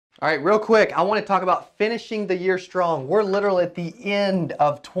All right, real quick, I want to talk about finishing the year strong. We're literally at the end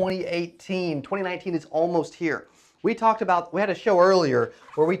of 2018. 2019 is almost here. We had a show earlier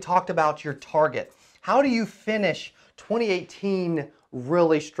where we talked about your target. How do you finish 2018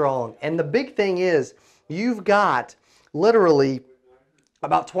 really strong? And the big thing is you've got literally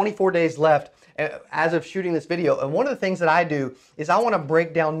about 24 days left as of shooting this video. And one of the things that I do is I want to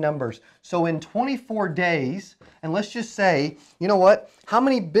break down numbers. So in 24 days, and let's just say, you know what? How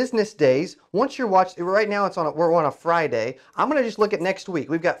many business days, once you're watching, right now we're on a Friday. I'm going to just look at next week.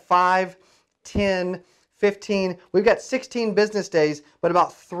 We've got 5, 10, 15, we've got 16 business days, but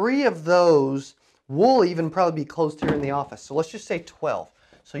about 3 of those will even probably be closed here in the office. So let's just say 12.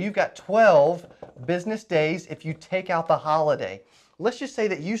 So you've got 12 business days if you take out the holiday. Let's just say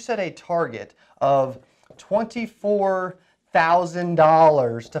that you set a target of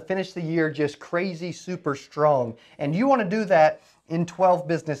 $24,000 to finish the year just crazy super strong. And you want to do that in 12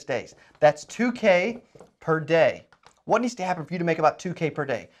 business days. That's $2K per day. What needs to happen for you to make about $2K per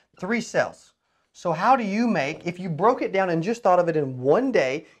day? 3 sales. So how do you make, if you broke it down and just thought of it in one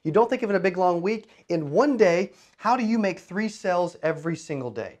day, you don't think of it in a big long week, in one day, how do you make 3 sales every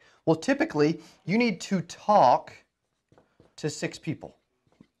single day? Well, typically, you need to talk to 6 people.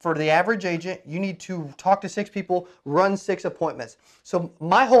 For the average agent, you need to talk to 6 people, run 6 appointments. So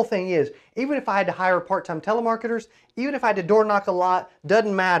my whole thing is, even if I had to hire part-time telemarketers, even if I had to door knock a lot,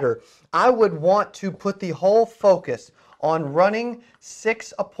 doesn't matter. I would want to put the whole focus on running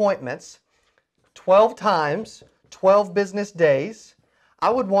 6 appointments, 12 times, 12 business days. I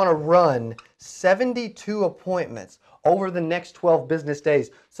would want to run 72 appointments over the next 12 business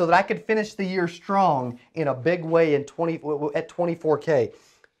days so that I could finish the year strong in a big way at 24K.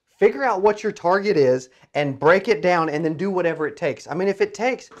 Figure out what your target is and break it down and then do whatever it takes. I mean, if it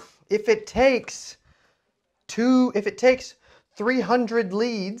takes 300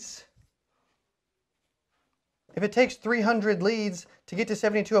 leads, to get to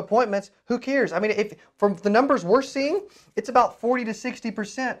 72 appointments, who cares? I mean, if from the numbers we're seeing, it's about 40 to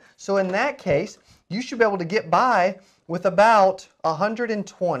 60%. So in that case, you should be able to get by with about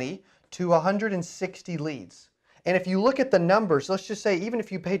 120 to 160 leads. And if you look at the numbers, let's just say even if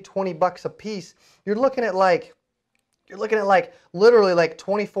you paid 20 bucks a piece, you're looking at like literally like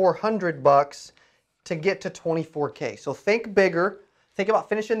 2,400 bucks to get to 24K. So think bigger. Think about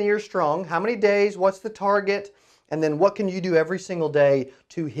finishing the year strong. How many days? What's the target? And then what can you do every single day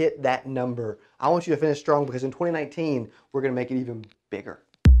to hit that number? I want you to finish strong because in 2019, we're going to make it even bigger.